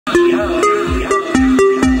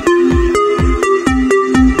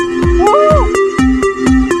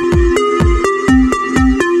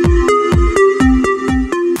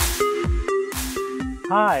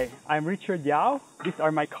I'm Richard Yao. These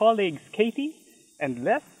are my colleagues Katie and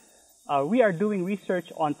Les. We are doing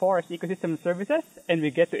research on forest ecosystem services, and we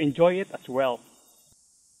get to enjoy it as well.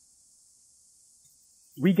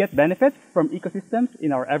 We get benefits from ecosystems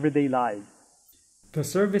in our everyday lives. The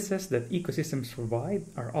services that ecosystems provide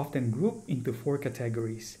are often grouped into 4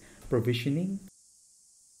 categories: provisioning,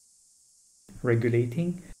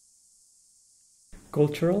 regulating,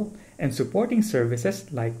 cultural, and supporting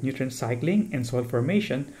services like nutrient cycling and soil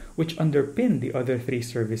formation, which underpin the other 3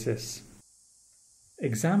 services.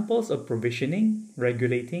 Examples of provisioning,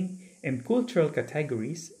 regulating, and cultural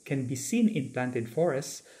categories can be seen in planted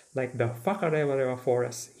forests like the Whakarewarewa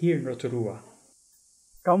Forest here in Rotorua.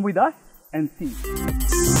 Come with us and see.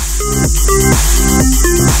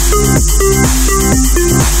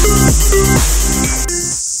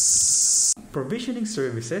 Provisioning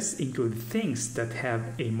services include things that have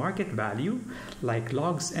a market value, like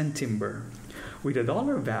logs and timber. With a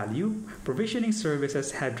dollar value, provisioning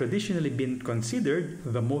services have traditionally been considered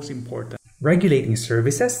the most important. Regulating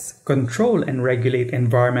services control and regulate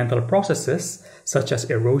environmental processes such as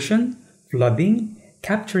erosion, flooding,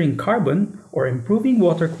 capturing carbon, or improving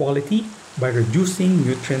water quality by reducing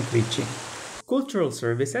nutrient leaching. Cultural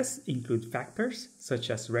services include factors such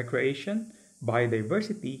as recreation,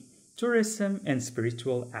 biodiversity, tourism, and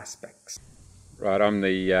spiritual aspects. Right, I'm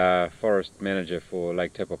the forest manager for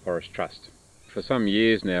Lake Taupo Forest Trust. For some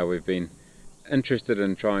years now we've been interested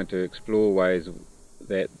in trying to explore ways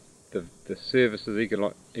that the services,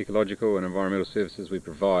 ecological and environmental services we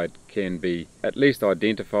provide can be at least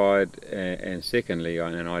identified and secondly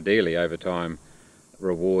and ideally over time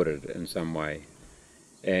rewarded in some way.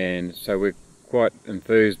 And so we're quite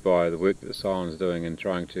enthused by the work that the Scion is doing in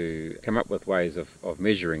trying to come up with ways of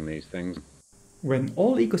measuring these things. When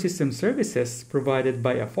all ecosystem services provided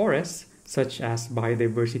by a forest, such as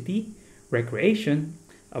biodiversity, recreation,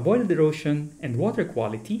 avoided erosion, and water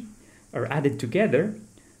quality, are added together,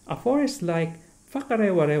 a forest like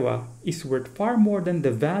Whakarewarewa is worth far more than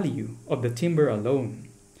the value of the timber alone.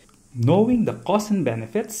 Knowing the costs and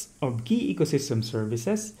benefits of key ecosystem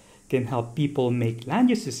services can help people make land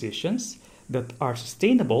use decisions that are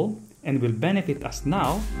sustainable and will benefit us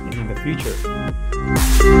now and in the future.